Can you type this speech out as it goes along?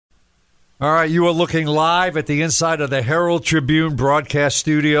All right, you are looking live at the inside of the Herald Tribune broadcast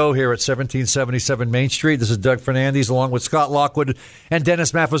studio here at 1777 Main Street. This is Doug Fernandez along with Scott Lockwood and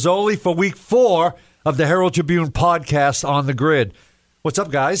Dennis Maffezoli for week 4 of the Herald Tribune podcast On the Grid. What's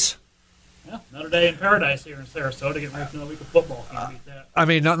up, guys? Yeah, another day in paradise here in Sarasota, getting ready for another week of football. Can't beat that. I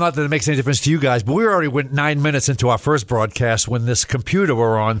mean, not that it makes any difference to you guys, but we already went 9 minutes into our first broadcast when this computer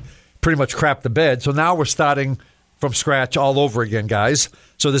we're on pretty much crapped the bed. So now we're starting from scratch all over again, guys.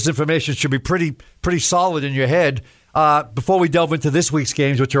 So this information should be pretty solid in your head. Before we delve into this week's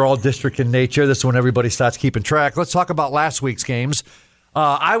games, which are all district in nature, this is when everybody starts keeping track. Let's talk about last week's games.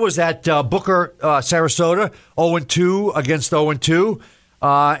 I was at Booker, Sarasota, 0-2 against 0-2.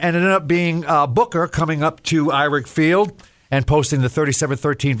 And it ended up being Booker coming up to Eyrick Field and posting the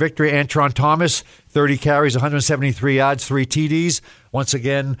 37-13 victory. Antron Thomas, 30 carries, 173 yards, 3 TDs. Once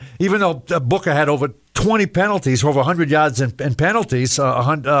again, even though Booker had over 20 penalties, over 100 yards in penalties,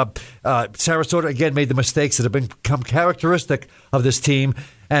 Sarasota, again, made the mistakes that have become characteristic of this team.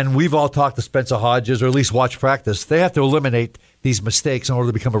 And we've all talked to Spencer Hodges, or at least watched practice. They have to eliminate these mistakes in order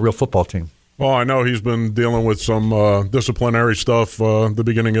to become a real football team. Well, I know he's been dealing with some disciplinary stuff the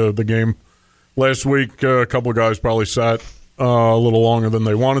beginning of the game. Last week, a couple of guys probably sat a little longer than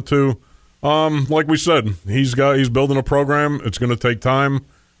they wanted to. Like we said, he's building a program. It's going to take time.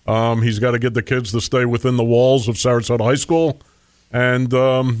 He's got to get the kids to stay within the walls of Sarasota High School. And,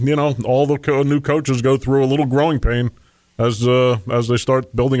 all the new coaches go through a little growing pain as they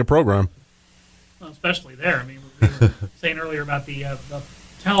start building a program. Well, especially there. I mean, we were saying earlier about the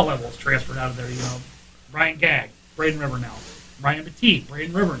talent levels transferred out of there. Ryan Gagg, Braden Rivernell. Ryan Petit,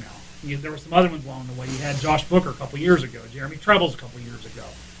 Braden Rivernell. There were some other ones along the way. You had Josh Booker a couple years ago. Jeremy Trebles a couple years ago.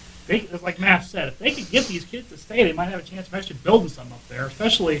 Like Matt said, if they could get these kids to stay, they might have a chance of actually building something up there,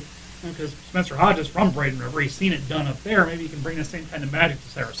 especially because Spencer Hodges from Braden River, he's seen it done up there. Maybe he can bring the same kind of magic to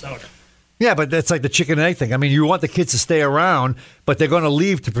Sarasota. Yeah, but that's like the chicken and egg thing. I mean, you want the kids to stay around, but they're going to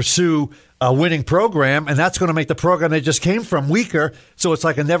leave to pursue a winning program, and that's going to make the program they just came from weaker. So it's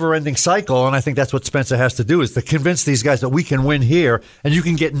like a never-ending cycle, and I think that's what Spencer has to do, is to convince these guys that we can win here, and you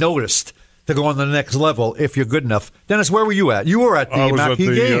can get noticed to go on the next level if you're good enough. Dennis, where were you at? You were at the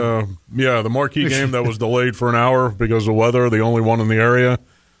Marquee game. The Marquee game that was delayed for an hour because of weather, the only one in the area.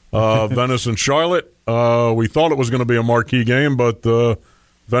 Venice and Charlotte. We thought it was going to be a Marquee game, but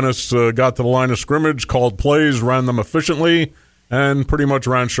Venice got to the line of scrimmage, called plays, ran them efficiently, and pretty much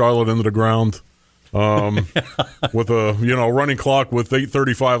ran Charlotte into the ground with a running clock with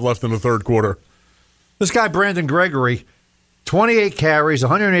 8:35 left in the third quarter. This guy, Brandon Gregory, 28 carries,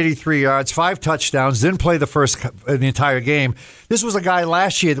 183 yards, 5 touchdowns, didn't play the entire game. This was a guy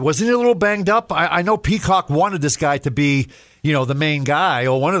last year that wasn't he a little banged up? I know Peacock wanted this guy to be, the main guy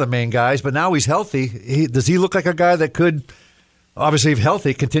or one of the main guys, but now he's healthy. Does he look like a guy that could, obviously, if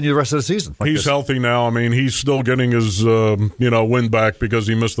healthy, continue the rest of the season? He's healthy now. I mean, he's still getting his, wind back because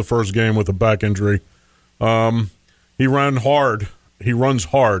he missed the first game with a back injury. He ran hard. He runs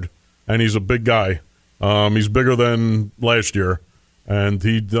hard, and he's a big guy. He's bigger than last year, and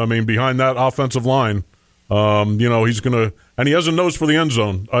behind that offensive line, he's gonna, and he has a nose for the end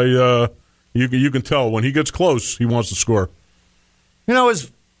zone. You can tell when he gets close, he wants to score. Is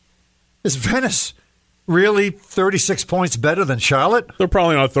Venice really 36 points better than Charlotte? They're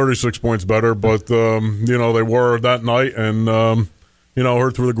probably not 36 points better, but they were that night, and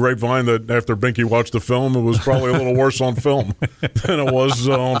heard through the grapevine that after Binky watched the film, it was probably a little worse on film than it was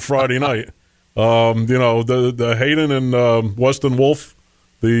on Friday night. The Hayden and Weston Wolf,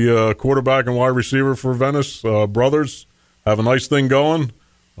 the quarterback and wide receiver for Venice, brothers, have a nice thing going.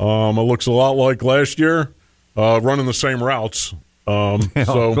 It looks a lot like last year, running the same routes.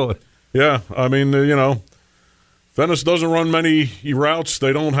 Venice doesn't run many routes.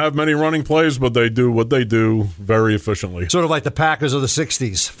 They don't have many running plays, but they do what they do very efficiently. Sort of like the Packers of the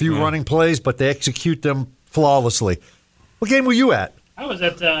 60s. Few running plays, but they execute them flawlessly. What game were you at? I was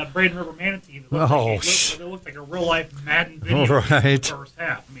at Braden River Manatee. It looked like a real-life Madden video in the first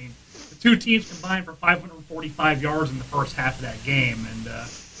half. I mean, the two teams combined for 545 yards in the first half of that game. And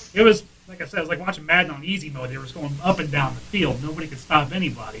it was, like I said, it was like watching Madden on easy mode. They were just going up and down the field. Nobody could stop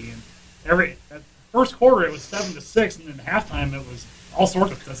anybody. And first quarter, it was 7-6, and then at halftime, it was all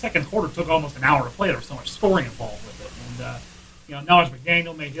sorts of. The second quarter took almost an hour to play. There was so much scoring involved with it. And Knowledge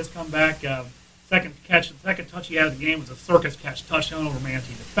McDaniel made his comeback. Second touch he had of the game was a circus catch touchdown over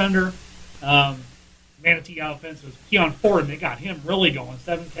Manatee defender. Manatee offense was Keon Ford, and they got him really going.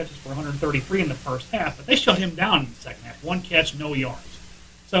 7 catches for 133 in the first half, but they shut him down in the second half. 1 catch, no yards.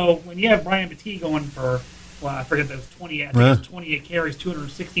 So when you have Brian Petit going for, I forget, that was 28 carries,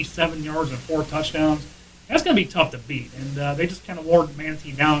 267 yards, and 4 touchdowns, That's going to be tough to beat. And they just kind of wore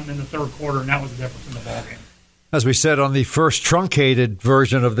Manatee down in the third quarter, and that was the difference in the ballgame. As we said on the first truncated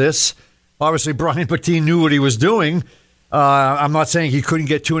version of this, obviously Brian Patine knew what he was doing. I'm not saying he couldn't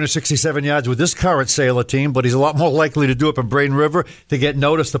get 267 yards with this current Sailor team, but he's a lot more likely to do it in Braden River to get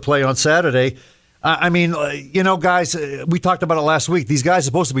noticed to play on Saturday. Guys, we talked about it last week. These guys are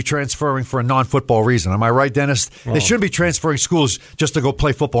supposed to be transferring for a non-football reason. Am I right, Dennis? They shouldn't be transferring schools just to go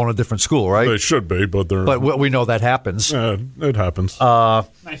play football in a different school, right? They should be, but they're... But we know that happens. Yeah, it happens.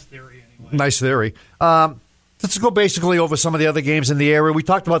 Nice theory, anyway. Nice theory. Let's go basically over some of the other games in the area. We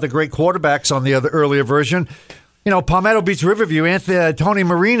talked about the great quarterbacks on the earlier version. Palmetto beats Riverview. Tony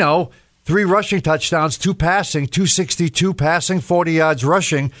Marino, 3 rushing touchdowns, 2 passing, 262 passing, 40 yards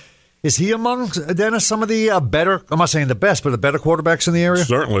rushing. Is he among, Dennis, some of the better, I'm not saying the best, but the better quarterbacks in the area?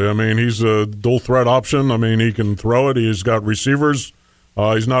 Certainly. I mean, he's a dual threat option. I mean, he can throw it. He's got receivers.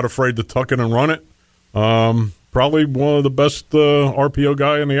 He's not afraid to tuck it and run it. Probably one of the best RPO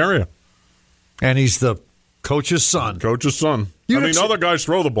guy in the area. And he's the coach's son. Other guys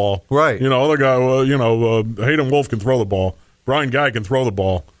throw the ball. Right. Other guy, Hayden Wolf can throw the ball. Brian Guy can throw the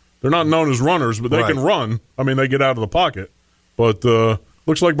ball. They're not known as runners, but they can run. I mean, they get out of the pocket. But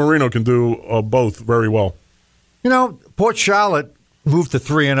looks like Marino can do both very well. Port Charlotte moved to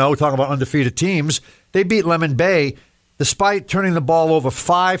 3-0, talking about undefeated teams. They beat Lemon Bay despite turning the ball over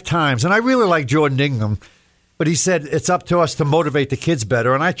 5 times. And I really like Jordan Ingham. But he said it's up to us to motivate the kids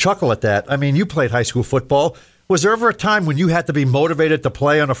better, and I chuckle at that. I mean, you played high school football. Was there ever a time when you had to be motivated to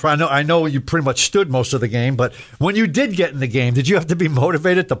play on a Friday? I know you pretty much stood most of the game, but when you did get in the game, did you have to be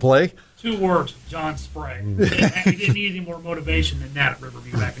motivated to play? 2 words, John Spray. We didn't need any more motivation than that at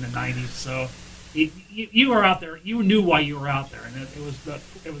Riverview back in the 90s. So you were out there. You knew why you were out there, and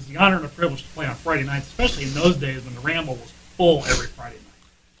it was the honor and the privilege to play on Friday nights, especially in those days when the Ramble was full every Friday night.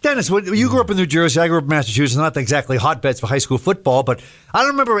 Dennis, when you grew up in New Jersey, I grew up in Massachusetts, not exactly hotbeds for high school football, but I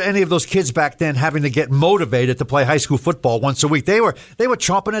don't remember any of those kids back then having to get motivated to play high school football once a week. They were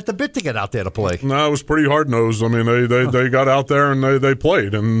chomping at the bit to get out there to play. No, it was pretty hard-nosed. I mean, they got out there and they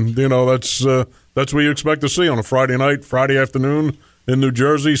played, and that's what you expect to see on a Friday night, Friday afternoon in New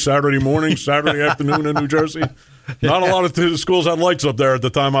Jersey, Saturday morning, Saturday afternoon in New Jersey. Not a lot of schools had lights up there at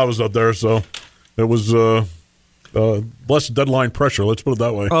the time I was up there, so it was less deadline pressure. Let's put it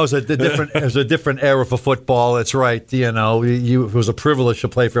that way. Oh, it was a different era for football. That's right. It was a privilege to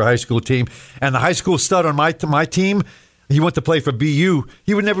play for a high school team. And the high school stud on my team, he went to play for BU.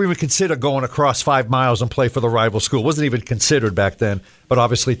 He would never even consider going across 5 miles and play for the rival school. It wasn't even considered back then. But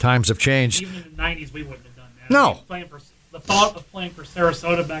obviously times have changed. Even in the 90s, we wouldn't have done that. No. The thought of playing for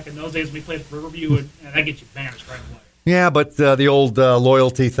Sarasota back in those days when we played for Riverview, that gets you banished right away. Yeah, but the old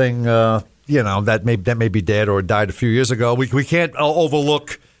loyalty thing. That may be dead or died a few years ago. We can't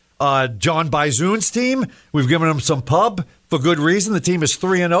overlook John Bizoon's team. We've given them some pub for good reason. The team is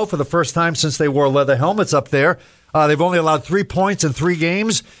 3-0 for the first time since they wore leather helmets up there. They've only allowed 3 points in 3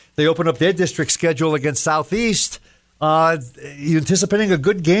 games. They open up their district schedule against Southeast. You anticipating a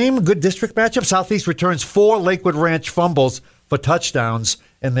good game, good district matchup? Southeast returns 4 Lakewood Ranch fumbles for touchdowns,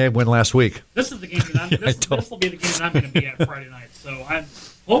 and they win last week. This is the game this will be the game that I'm going to be at Friday night. So I'm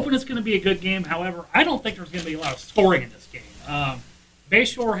hoping it's going to be a good game. However, I don't think there's going to be a lot of scoring in this game.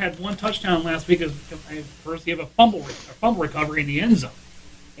 Bayshore had 1 touchdown last week as courtesy of a fumble recovery in the end zone.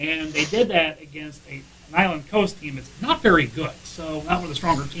 And they did that against an Island Coast team that's not very good. So not one of the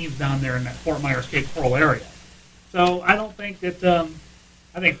stronger teams down there in that Fort Myers, Cape Coral area. So I don't think that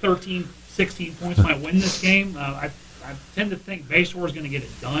I think 13, 16 points might win this game. I tend to think Bayshore is going to get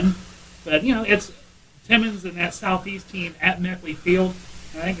it done. But, it's Timmins and that Southeast team at Meckley Field.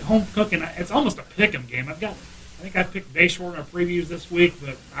 I think home cooking, it's almost a pick'em game. I think I picked Bayshore in our previews this week,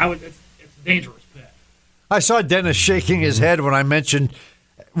 but it's a dangerous pick. I saw Dennis shaking his head when I mentioned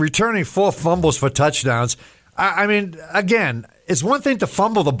returning 4 fumbles for touchdowns. I mean, again, it's one thing to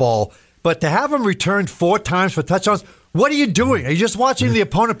fumble the ball, but to have him returned 4 times for touchdowns, what are you doing? Are you just watching the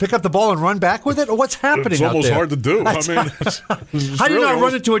opponent pick up the ball and run back with it, or what's happening It's almost out there? hard to do. How do you not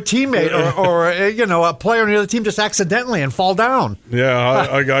run into a teammate or a player on the other team just accidentally and fall down? Yeah,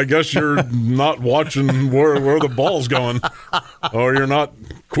 I guess you're not watching where the ball's going, or you're not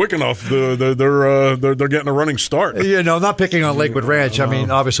quick enough. They're getting a running start. Not picking on Lakewood Ranch. I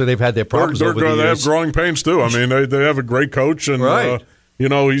mean, obviously they've had their problems over the years. They have growing pains too. I mean, they have a great coach, and right.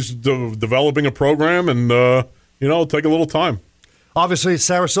 He's developing a program, and it'll take a little time. Obviously,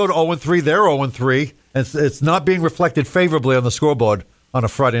 Sarasota 0-3. They're 0-3. It's not being reflected favorably on the scoreboard on a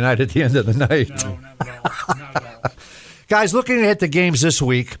Friday night at the end of the night. No, not at all. Guys, looking ahead to games this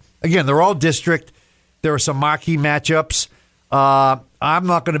week, again, they're all district. There are some marquee matchups. I'm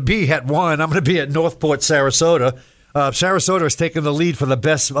not going to be at one. I'm going to be at Northport, Sarasota. Sarasota has taken the lead for the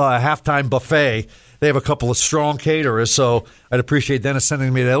best halftime buffet. They have a couple of strong caterers, so I'd appreciate Dennis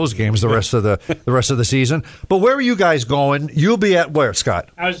sending me to those games the rest of the season. But where are you guys going? You'll be at where, Scott?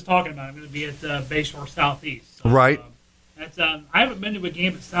 I was just talking about it. I'm going to be at Bayshore Southeast. So, right. I haven't been to a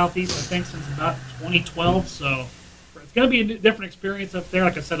game at Southeast, I think, since about 2012, so it's going to be a different experience up there.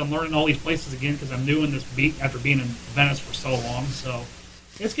 Like I said, I'm learning all these places again because I'm new in this beat after being in Venice for so long. So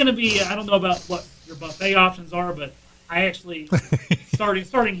it's going to be, I don't know about what your buffet options are, but I actually,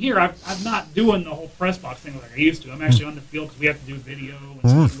 starting here, I'm not doing the whole press box thing like I used to. I'm actually on the field because we have to do video.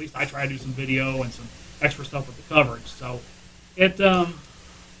 And at least I try to do some video and some extra stuff with the coverage. So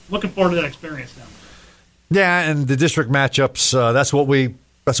looking forward to that experience now. Yeah, and the district matchups, that's what we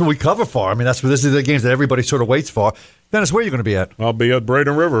cover for. I mean, this is the games that everybody sort of waits for. Dennis, where are you going to be at? I'll be at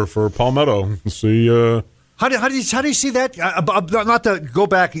Braden River for Palmetto. See. How do you see that? Not to go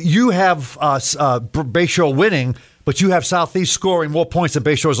back, you have Bayshore winning, but you have Southeast scoring more points than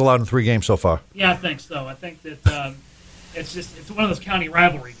Bayshore's allowed in 3 games so far. Yeah, I think so. I think that it's one of those county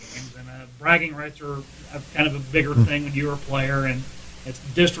rivalry games, and bragging rights are kind of a bigger thing when you're a player, and it's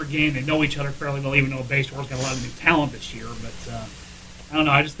a district game. They know each other fairly well, even though Bayshore's got a lot of new talent this year. But I don't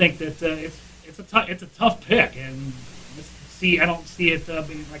know. I just think that it's a tough pick, and I don't see it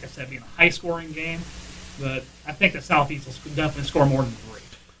being, like I said, being a high scoring game. But I think the Southeast will definitely score more than 3.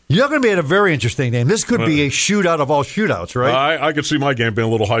 You're going to be at a very interesting game. This could be a shootout of all shootouts, right? I could see my game being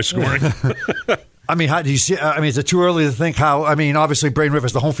a little high scoring. I mean, how do you see? I mean, is it too early to think how? I mean, obviously, Braden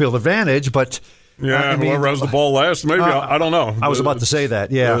River's the home field advantage, but whoever has the ball last, maybe I don't know. I was about to say that.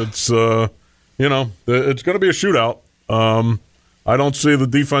 Yeah, it's it's going to be a shootout. I don't see the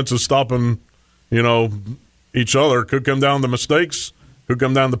defenses stopping, each other. Could come down to mistakes. Could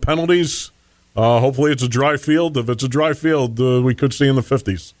come down to penalties. Hopefully, it's a dry field. If it's a dry field, we could see in the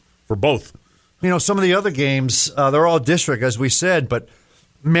 50s for both. Some of the other games, they're all district, as we said, but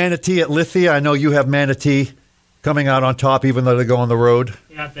Manatee at Lithia, I know you have Manatee coming out on top, even though they go on the road.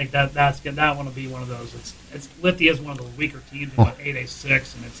 Yeah, I think that one will be one of those. It's Lithia is one of the weaker teams, about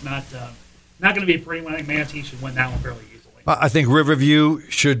 8A6, and it's not going to be a pretty one. I think Manatee should win that one fairly easily. I think Riverview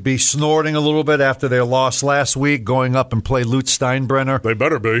should be snorting a little bit after their loss last week, going up and play Lutz Steinbrenner. They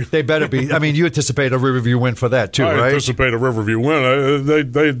better be. They better be. I mean, you anticipate a Riverview win for that, too, right? I anticipate a Riverview win.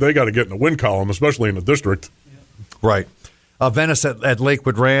 They got to get in the win column, especially in the district. Yeah. Right. Venice at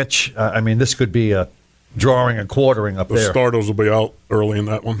Lakewood Ranch, this could be a drawing and quartering up there. The starters will be out early in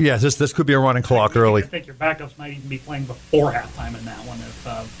that one. Yeah, this could be a running clock early. I think your backups might even be playing before halftime in that one,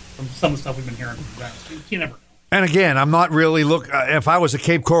 from some of the stuff we've been hearing from Venice. You never know. And again, I'm not really if I was a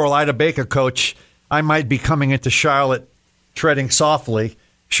Cape Coral Ida Baker coach, I might be coming into Charlotte treading softly.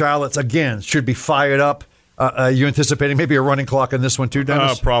 Charlotte's, again, should be fired up. You anticipating maybe a running clock in this one too,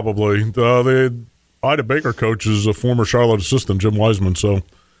 Dennis? Probably. The Ida Baker coach is a former Charlotte assistant, Jim Wiseman, so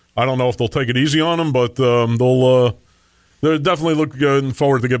I don't know if they'll take it easy on him, but they'll definitely looking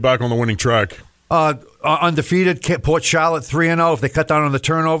forward to get back on the winning track. Undefeated, Port Charlotte 3-0. If they cut down on the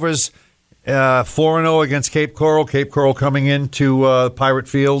turnovers, 4-0 against Cape Coral. Cape Coral coming into Pirate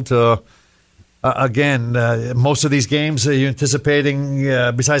Field. Again, most of these games, are you anticipating,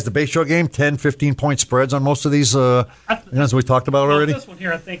 besides the Bayshore game, 10, 15-point spreads on most of these, as we talked about already? This one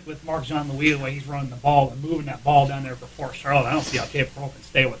here, I think, with Mark Jean-Louis, the way he's running the ball and moving that ball down there for Port Charlotte, I don't see how Cape Coral can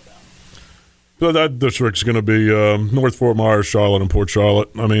stay with them. So that district's going to be North Fort Myers, Charlotte, and Port Charlotte.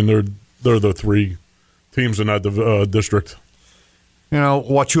 I mean, they're the 3 teams in that district.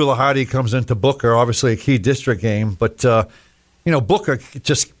 Wauchula Hardy comes into Booker, obviously a key district game, but Booker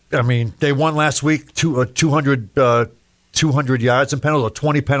just. I mean, they won last week 200 yards in penalties, or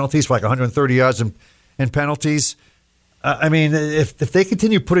 20 penalties for like 130 yards in penalties. I mean, if they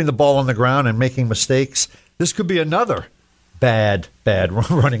continue putting the ball on the ground and making mistakes, this could be another bad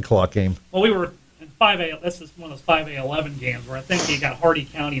running clock game. Well, we were in 5A. This is one of those 5A11 games where I think you got Hardy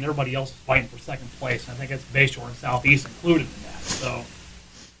County and everybody else is fighting for second place. And I think it's Bayshore and Southeast included in that. So,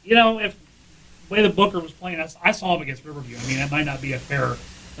 if the way the Booker was playing, I saw him against Riverview. I mean, that might not be a fair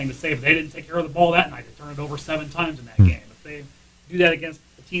thing to say, but they didn't take care of the ball that night. They turned it over 7 times in that game. If they do that against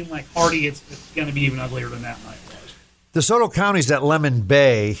a team like Hardy, it's going to be even uglier than that night was. DeSoto County's at Lemon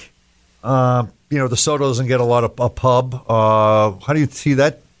Bay. DeSoto doesn't get a lot of a pub. How do you see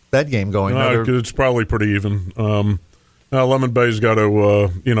that game going? It's probably pretty even. Lemon Bay's got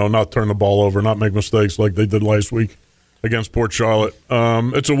to not turn the ball over, not make mistakes like they did last week against Port Charlotte.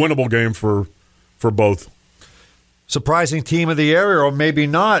 It's a winnable game for both. Surprising team of the area, or maybe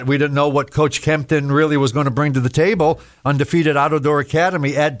not. We didn't know what Coach Kempton really was going to bring to the table. Undefeated Outdoor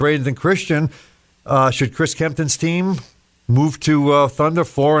Academy at Bradenton Christian. Should Chris Kempton's team move to Thunder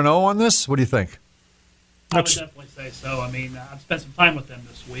 4-0 on this? What do you think? I would definitely say so. I mean, I've spent some time with them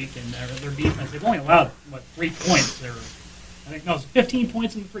this week, and their defense, they've only allowed, 3 points. It's 15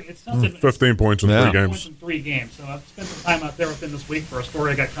 points in 3. It's nothing. 15 points in 3 games. Points in 3 games. So I've spent some time out there with them this week for a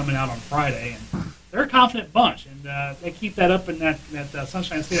story I got coming out on Friday, and they're a confident bunch, and they keep that up in that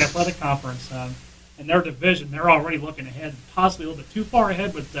Sunshine State Athletic Conference. In their division, they're already looking ahead, possibly a little bit too far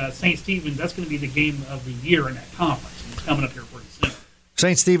ahead with St. Stephen's. That's going to be the game of the year in that conference, and it's coming up here pretty soon.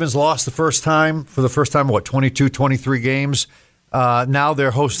 St. Stephen's lost for the first time, 22, 23 games. Now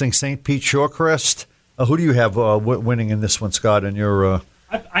they're hosting St. Pete Shorecrest. Who do you have winning in this one, Scott? In your,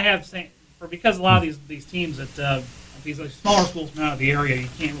 I have because a lot of these teams that these smaller schools from out of the area, you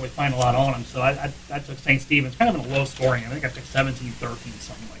can't really find a lot on them. So I took St. Stephen's, kind of in a low scoring. I think I took 17-13,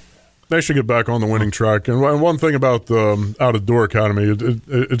 something like that. They should get back on the winning track. And one thing about Out of Door Academy,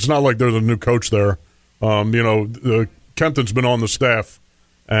 it's not like there's a new coach there. Kenton's been on the staff.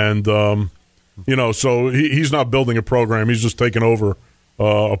 And, so he's not building a program. He's just taking over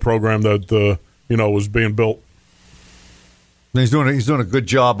a program that, was being built. He's doing a good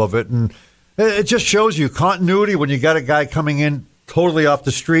job of it. And it just shows you continuity when you got a guy coming in totally off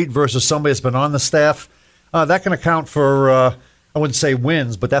the street versus somebody that's been on the staff. That can account for, I wouldn't say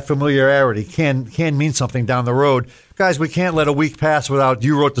wins, but that familiarity can mean something down the road. Guys, we can't let a week pass without,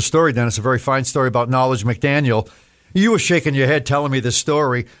 you wrote the story, Dennis, a very fine story about Knowledge McDaniel. You were shaking your head telling me this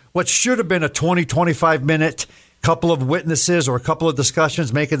story. What should have been a 20, 25-minute couple of witnesses or a couple of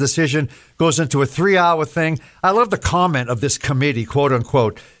discussions, make a decision, goes into a 3-hour thing. I love the comment of this committee, quote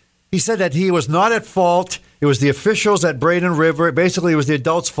unquote. He said that he was not at fault. It was the officials at Braden River. Basically, it was the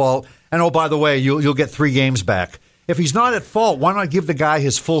adults' fault. And, oh, by the way, you'll get 3 games back. If he's not at fault, why not give the guy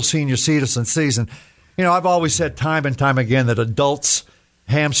his full senior citizen season? I've always said time and time again that adults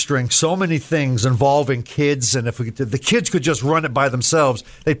hamstring so many things involving kids, and if the kids could just run it by themselves,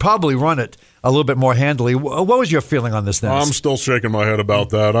 they'd probably run it a little bit more handily. What was your feeling on this, Dennis? I'm still shaking my head about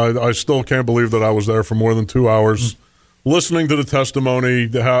that. I still can't believe that I was there for more than 2 hours, listening to the testimony,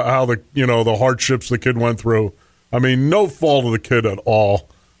 how the hardships the kid went through. I mean, no fault of the kid at all.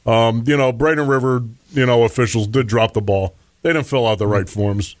 Braden River, officials did drop the ball. They didn't fill out the right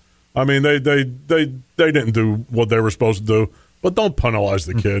forms. I mean, they didn't do what they were supposed to do. But don't penalize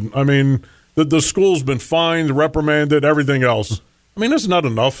the kid. I mean, the school's been fined, reprimanded, everything else. I mean, that's not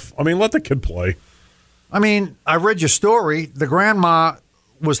enough. I mean, let the kid play. I mean, I read your story. The grandma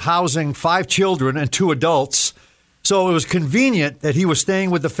was housing 5 children and 2 adults. So it was convenient that he was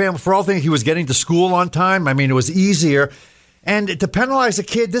staying with the family. For all things, he was getting to school on time. I mean, it was easier. And to penalize a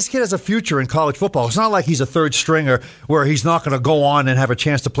kid, this kid has a future in college football. It's not like he's a third stringer where he's not going to go on and have a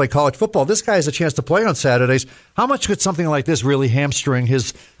chance to play college football. This guy has a chance to play on Saturdays. How much could something like this really hamstring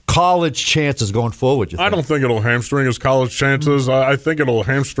his college chances going forward? I don't think it'll hamstring his college chances. I think it'll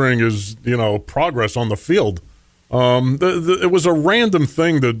hamstring his, progress on the field. It was a random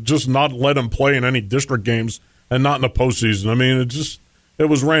thing to just not let him play in any district games and not in the postseason. I mean, it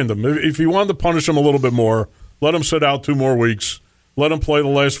was random. If you wanted to punish him a little bit more, let him sit out 2 more weeks. Let him play the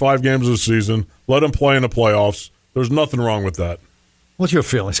last 5 games of the season. Let him play in the playoffs. There's nothing wrong with that. What's your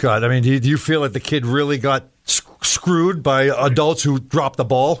feeling, Scott? I mean, do you feel that the kid really got screwed by adults who dropped the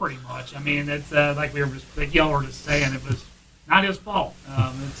ball? Pretty much. I mean, it's like y'all were just saying, it was not his fault.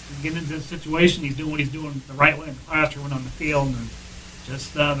 It's getting into this situation. He's doing what he's doing the right way in the classroom and on the field, and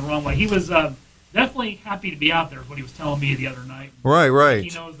just the wrong way. He was definitely happy to be out there, is what he was telling me the other night. Right. He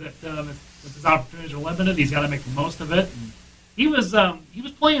knows that if his opportunities are limited, he's got to make the most of it. And he was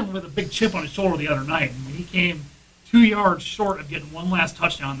playing with a big chip on his shoulder the other night, and when he came 2 yards short of getting one last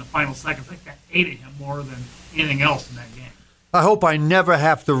touchdown in the final seconds, I think that ate at him more than anything else in that game. I hope I never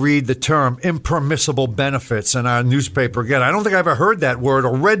have to read the term impermissible benefits in our newspaper again. I don't think I ever heard that word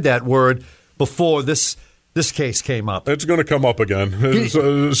or read that word before this case came up. It's going to come up again.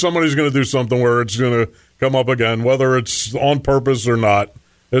 Somebody's going to do something where it's going to come up again, whether it's on purpose or not.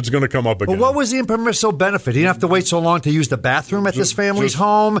 It's going to come up again. Well, what was the impermissible benefit? He didn't have to wait so long to use the bathroom at this family's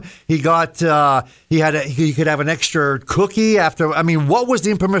home. He got he could have an extra cookie after. I mean, what was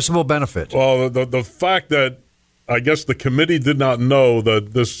the impermissible benefit? Well, the fact that I guess the committee did not know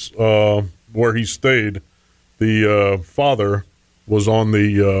that this where he stayed, the father was on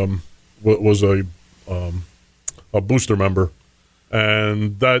the was a booster member,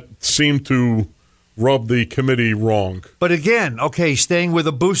 and that seemed to rub the committee wrong. But again, okay, staying with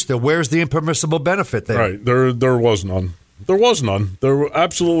a booster, where's the impermissible benefit there? Right, there was none. There was none. There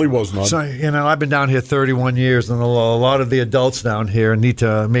absolutely was none. So, I've been down here 31 years, and a lot of the adults down here need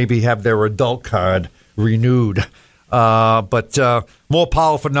to maybe have their adult card renewed. But more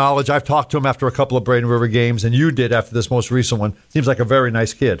powerful knowledge. I've talked to him after a couple of Braden River games, and you did after this most recent one. Seems like a very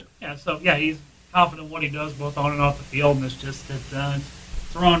nice kid. Yeah, he's confident in what he does both on and off the field, and it's just that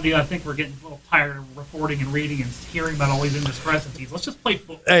it's the wrong deal. I think we're getting a little tired of reporting and reading and hearing about all these indiscrepancies. Let's just play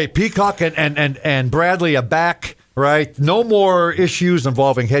football. Hey, Peacock and Bradley are back, right? No more issues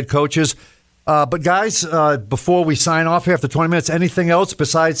involving head coaches. But guys, before we sign off here after 20 minutes, anything else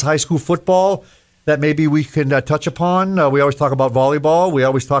besides high school football that maybe we can touch upon? We always talk about volleyball. We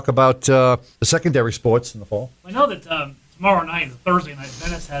always talk about the secondary sports in the fall. I know that tomorrow night, Thursday night,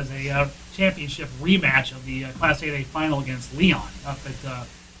 Venice has a championship rematch of the Class 8A final against Leon up at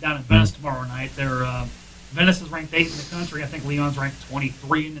down in Venice tomorrow night. Venice is ranked 8th in the country. I think Leon's ranked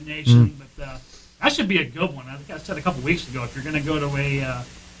 23 in the nation. But that should be a good one. I think I said a couple weeks ago, if you're going to go to a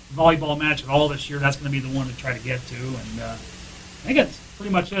volleyball match at all this year, that's going to be the one to try to get to. And I think that's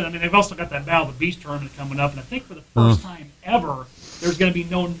pretty much it. I mean, they've also got that Battle of the Beach tournament coming up, and I think for the first time ever, there's going to be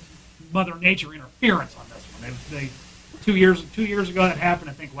no Mother Nature interference on this one. They 2 years ago that happened.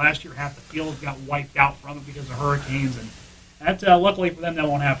 I think last year half the field got wiped out from it because of hurricanes, and that luckily for them that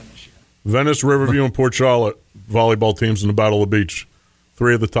won't happen this year. Venice, Riverview, and Port Charlotte volleyball teams in the Battle of the Beach.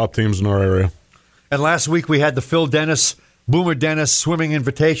 3 of the top teams in our area. And last week we had the Phil Dennis, Boomer Dennis Swimming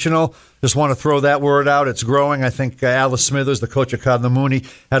Invitational. Just want to throw that word out. It's growing. I think Alice Smithers, the coach of Cardinal Mooney,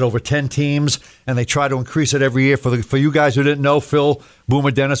 had over 10 teams, and they try to increase it every year. For you guys who didn't know, Phil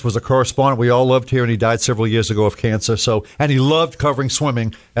Boomer Dennis was a correspondent we all loved here, and he died several years ago of cancer. And he loved covering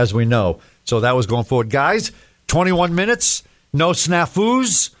swimming, as we know. So that was going forward. Guys, 21 minutes, no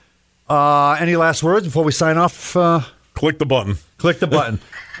snafus. Any last words before we sign off? Click the button. Click the button.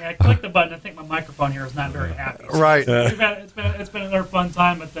 Yeah, click the button. I think my microphone here is not very happy. So right. It's been another fun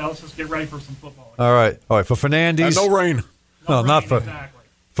time, but let's just get ready for some football. All right. For Fernandez. And no rain. No, not for. Exactly.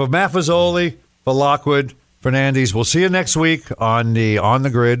 For Matt Fazoli, for Lockwood, Fernandez. We'll see you next week on the On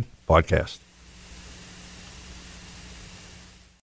the Grid podcast.